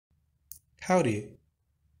Howdy.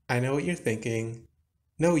 I know what you're thinking.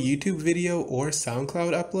 No YouTube video or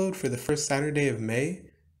SoundCloud upload for the first Saturday of May?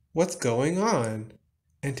 What's going on?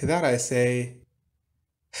 And to that I say,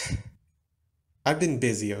 I've been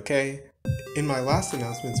busy, okay? In my last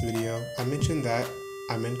announcements video, I mentioned that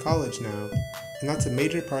I'm in college now, and that's a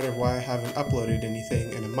major part of why I haven't uploaded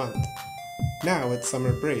anything in a month. Now it's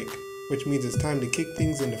summer break, which means it's time to kick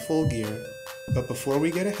things into full gear, but before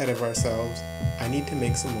we get ahead of ourselves, I need to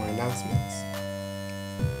make some more announcements.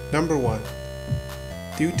 Number 1.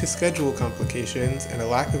 Due to schedule complications and a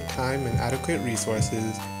lack of time and adequate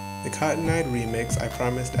resources, the Cotton Eyed remix I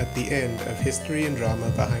promised at the end of History and Drama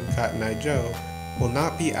Behind Cotton Eye Joe will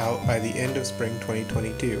not be out by the end of spring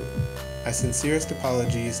 2022. My sincerest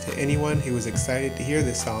apologies to anyone who was excited to hear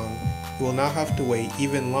this song who will now have to wait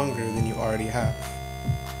even longer than you already have.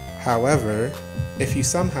 However, if you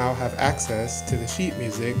somehow have access to the sheet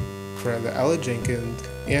music for the Ella Jenkins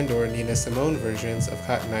and/or Nina Simone versions of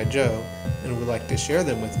Cotton Eye Joe and would like to share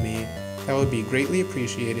them with me, that would be greatly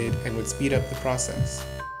appreciated and would speed up the process.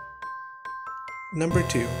 Number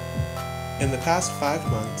 2. In the past 5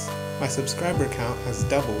 months, my subscriber count has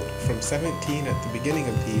doubled from 17 at the beginning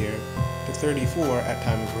of the year to 34 at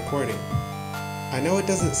time of recording. I know it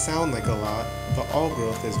doesn't sound like a lot, but all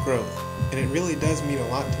growth is growth, and it really does mean a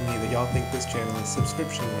lot to me that y'all think this channel is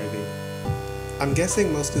subscription worthy. I'm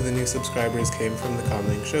guessing most of the new subscribers came from the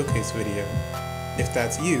Comlink Showcase video. If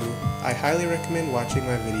that's you, I highly recommend watching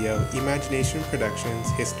my video Imagination Productions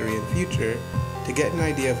History and Future to get an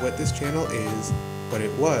idea of what this channel is, what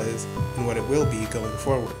it was, and what it will be going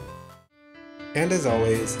forward. And as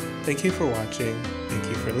always, thank you for watching, thank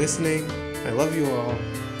you for listening, I love you all,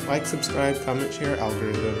 like, subscribe, comment, share,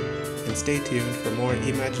 algorithm, and stay tuned for more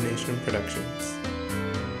Imagination Productions.